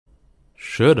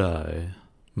Should I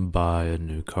buy a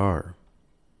new car?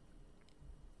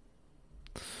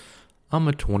 I'm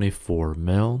a 24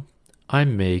 male. I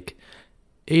make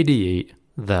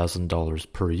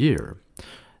 $88,000 per year,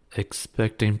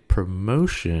 expecting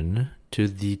promotion to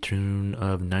the tune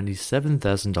of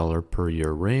 $97,000 per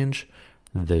year range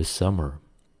this summer.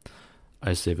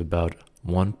 I save about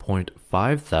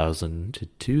 $1,500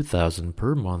 to $2,000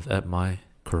 per month at my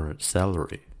current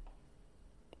salary.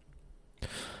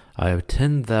 I have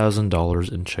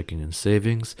 $10,000 in checking and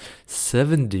savings,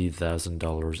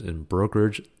 $70,000 in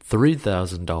brokerage,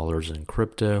 $3,000 in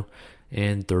crypto,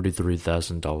 and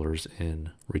 $33,000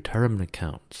 in retirement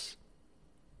accounts.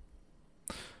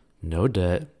 No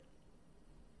debt.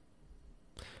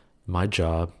 My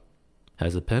job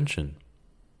has a pension.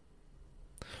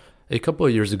 A couple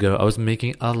of years ago, I was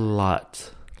making a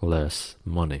lot less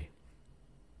money.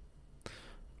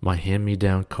 My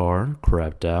hand-me-down car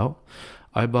crapped out.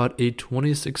 I bought a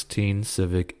 2016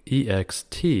 Civic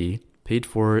EXT, paid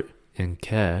for it in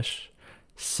cash,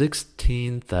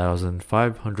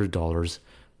 $16,500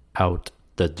 out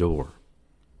the door.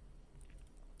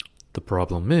 The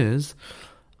problem is,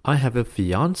 I have a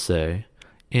fiance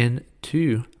and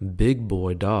two big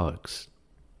boy dogs.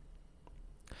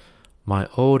 My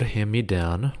old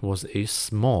hand-me-down was a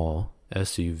small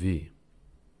SUV.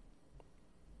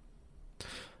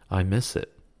 I miss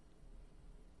it.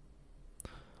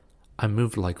 I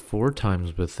moved like 4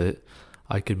 times with it.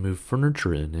 I could move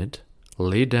furniture in it,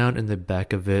 lay down in the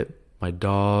back of it. My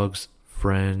dogs,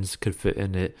 friends could fit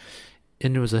in it,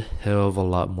 and it was a hell of a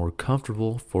lot more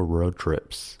comfortable for road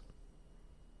trips.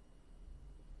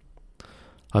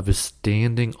 I have a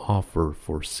standing offer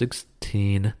for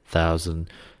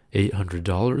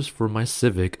 $16,800 for my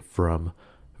Civic from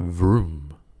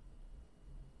Vroom.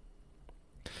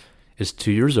 It's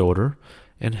 2 years older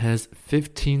and has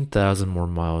 15,000 more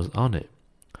miles on it.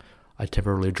 I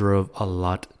temporarily drove a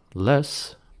lot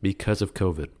less because of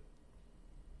COVID.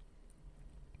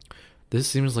 This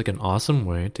seems like an awesome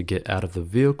way to get out of the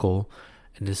vehicle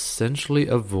and essentially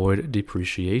avoid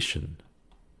depreciation.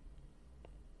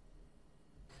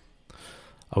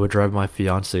 I would drive my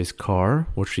fiance's car,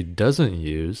 which she doesn't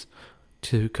use,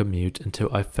 to commute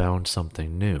until I found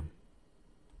something new.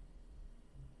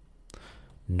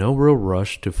 No real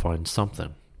rush to find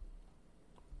something.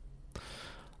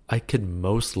 I could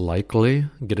most likely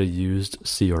get a used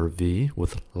CRV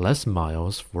with less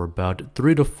miles for about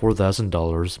 $3,000 to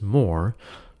 $4,000 more,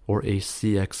 or a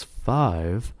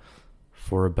CX-5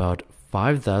 for about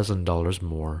 $5,000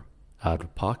 more out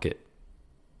of pocket.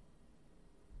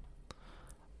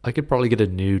 I could probably get a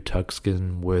new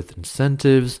Tuxkin with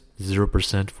incentives,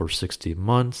 0% for 60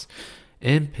 months,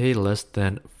 and pay less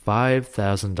than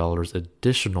 $5,000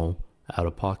 additional out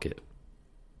of pocket.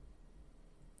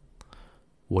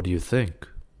 What do you think?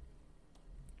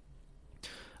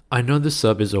 I know the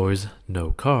sub is always no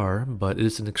car, but it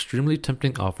is an extremely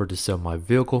tempting offer to sell my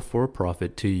vehicle for a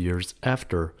profit 2 years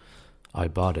after I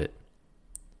bought it.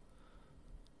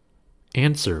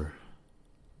 Answer.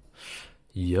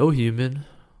 Yo, human.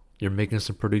 You're making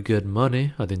some pretty good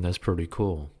money. I think that's pretty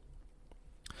cool.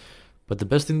 But the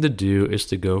best thing to do is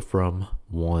to go from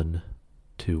 1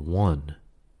 to 1.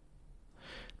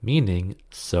 Meaning,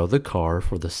 sell the car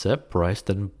for the set price,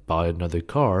 then buy another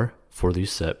car for the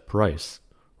set price,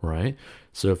 right?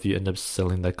 So if you end up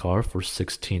selling that car for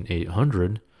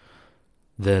 $16,800,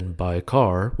 then buy a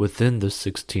car within the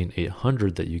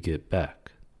 $16,800 that you get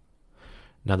back.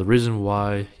 Now, the reason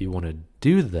why you want to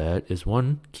do that is,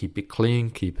 one, keep it clean,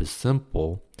 keep it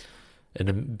simple, and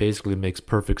it basically makes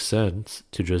perfect sense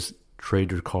to just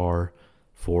trade your car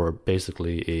for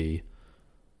basically a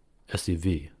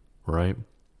SUV, right?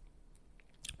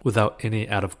 Without any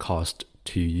added cost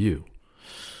to you.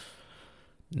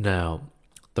 Now,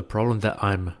 the problem that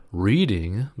I'm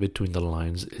reading between the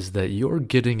lines is that you're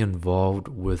getting involved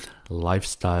with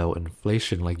lifestyle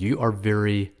inflation. Like, you are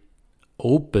very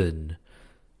open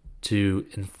to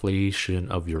inflation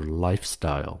of your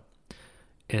lifestyle.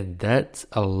 And that's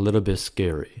a little bit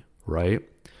scary, right?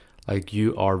 Like,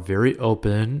 you are very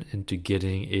open into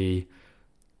getting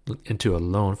into a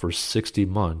loan for 60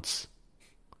 months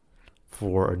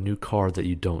for a new car that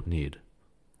you don't need,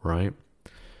 right?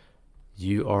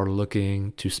 You are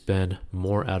looking to spend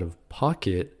more out of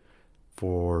pocket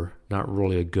for not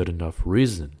really a good enough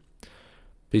reason.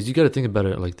 Because you got to think about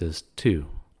it like this too.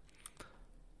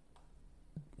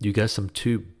 You got some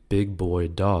 2 big boy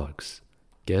dogs.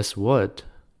 Guess what?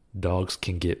 Dogs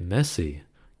can get messy.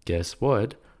 Guess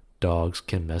what? Dogs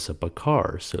can mess up a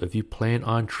car. So if you plan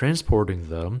on transporting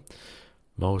them,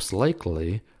 most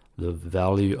likely the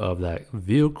value of that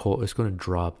vehicle is going to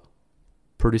drop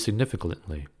pretty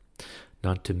significantly.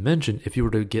 Not to mention, if you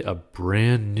were to get a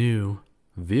brand new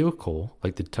vehicle,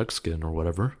 like the Tuxkin or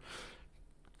whatever,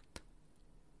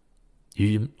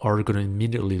 you are going to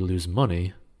immediately lose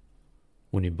money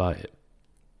when you buy it.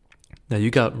 Now,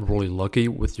 you got really lucky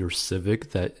with your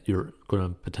Civic that you're going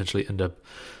to potentially end up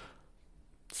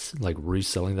like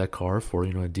reselling that car for,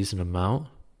 a decent amount,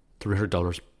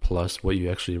 $300 plus what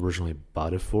you actually originally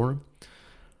bought it for.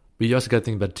 But you also got to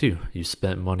think about it too. You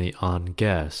spent money on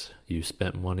gas. You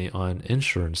spent money on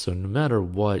insurance. So no matter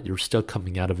what, you're still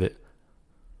coming out of it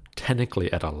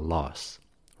technically at a loss,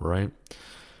 right?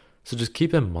 So just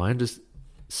keep in mind, just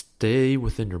stay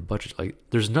within your budget. Like,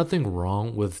 there's nothing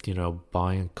wrong with,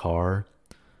 buying a car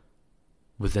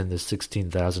within the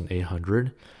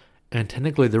 16,800. And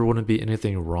technically there wouldn't be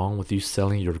anything wrong with you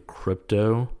selling your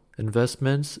crypto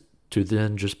investments to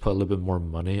then just put a little bit more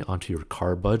money onto your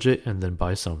car budget and then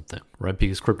buy something, right?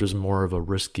 Because crypto is more of a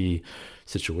risky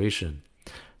situation.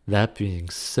 That being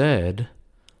said,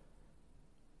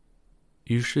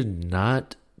 you should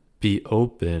not be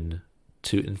open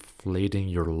to inflating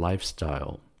your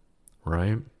lifestyle,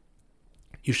 right?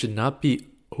 You should not be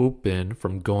open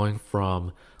from going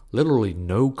from literally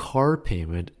no car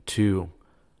payment to,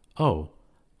 oh,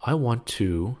 I want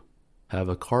to have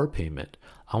a car payment.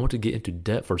 I want to get into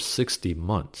debt for 60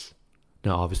 months.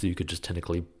 Now, obviously, you could just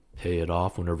technically pay it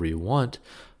off whenever you want.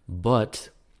 But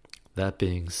that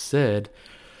being said,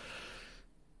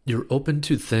 you're open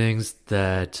to things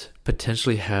that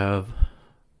potentially have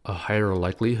a higher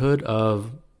likelihood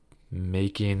of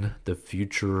making the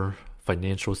future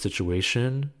financial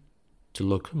situation to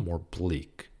look more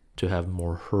bleak, to have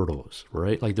more hurdles,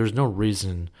 right? Like, there's no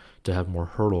reason to have more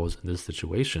hurdles in this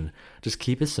situation. Just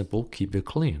keep it simple, keep it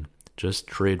clean. Just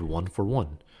trade 1 for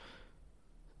 1.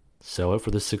 Sell it for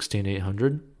the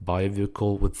 16,800, buy a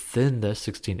vehicle within that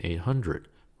 16,800,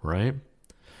 right?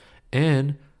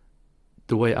 And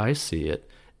the way I see it,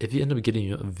 if you end up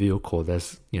getting a vehicle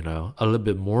that's, a little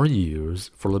bit more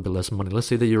used for a little bit less money, let's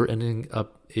say that you're ending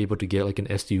up able to get like an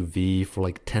SUV for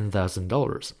like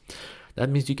 $10,000. That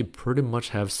means you could pretty much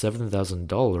have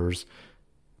 $7,000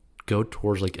 go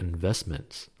towards like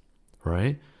investments,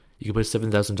 right? You could put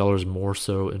 $7,000 more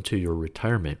so into your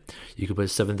retirement. You could put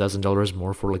 $7,000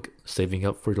 more for like saving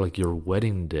up for like your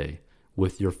wedding day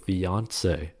with your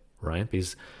fiance, right?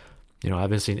 Because, I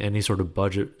haven't seen any sort of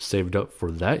budget saved up for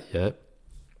that yet.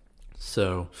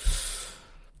 So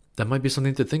that might be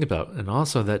something to think about. And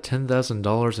also that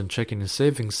 $10,000 in checking and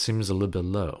savings seems a little bit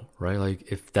low, right?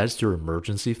 Like, if that's your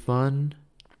emergency fund,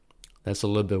 that's a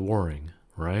little bit worrying,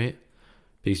 right?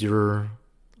 Because your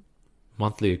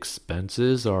monthly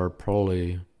expenses are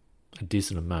probably a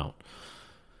decent amount.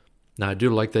 Now, I do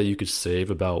like that you could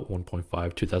save about $1,500,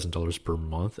 $2,000 per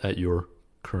month at your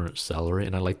current salary.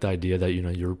 And I like the idea that,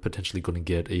 you're potentially going to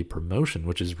get a promotion,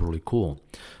 which is really cool.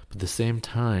 But at the same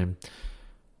time,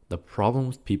 the problem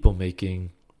with people making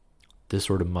this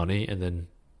sort of money and then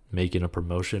making a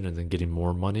promotion and then getting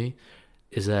more money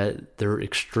is that they're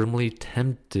extremely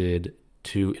tempted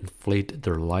to inflate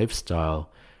their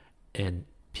lifestyle, and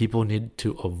people need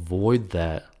to avoid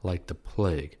that like the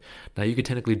plague. Now, you could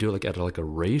technically do it like at like a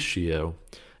ratio,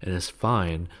 and it's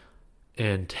fine.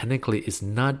 And technically, it's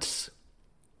not,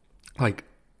 like,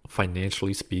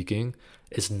 financially speaking,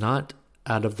 it's not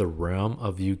out of the realm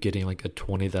of you getting like a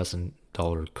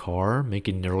 $20,000 car,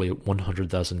 making nearly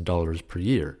 $100,000 per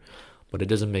year. But it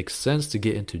doesn't make sense to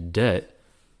get into debt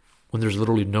when there's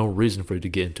literally no reason for you to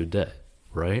get into debt,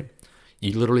 right?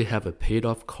 You literally have a paid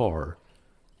off car,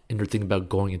 and you're thinking about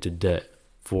going into debt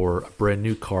for a brand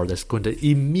new car that's going to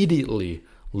immediately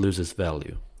lose its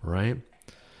value, right?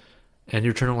 And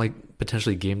you're trying to like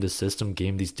potentially game the system,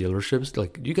 game these dealerships.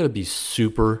 Like, you got to be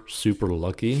super, super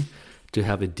lucky to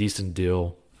have a decent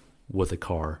deal with a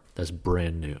car that's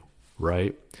brand new,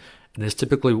 right? And it's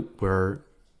typically where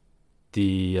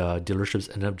the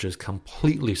dealerships end up just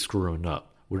completely screwing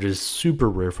up, which is super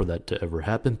rare for that to ever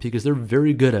happen because they're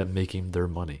very good at making their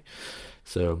money.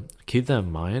 So keep that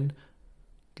in mind.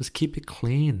 Just keep it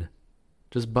clean.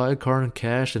 Just buy a car in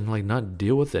cash and like not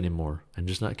deal with it anymore and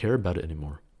just not care about it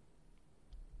anymore.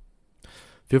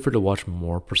 Feel free to watch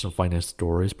more personal finance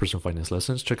stories, personal finance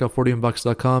lessons. Check out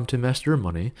 40inbox.com to master your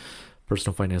money.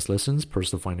 Personal finance lessons,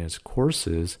 personal finance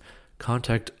courses.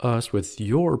 Contact us with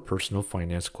your personal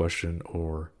finance question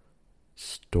or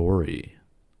story.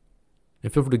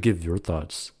 And feel free to give your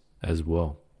thoughts as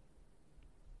well.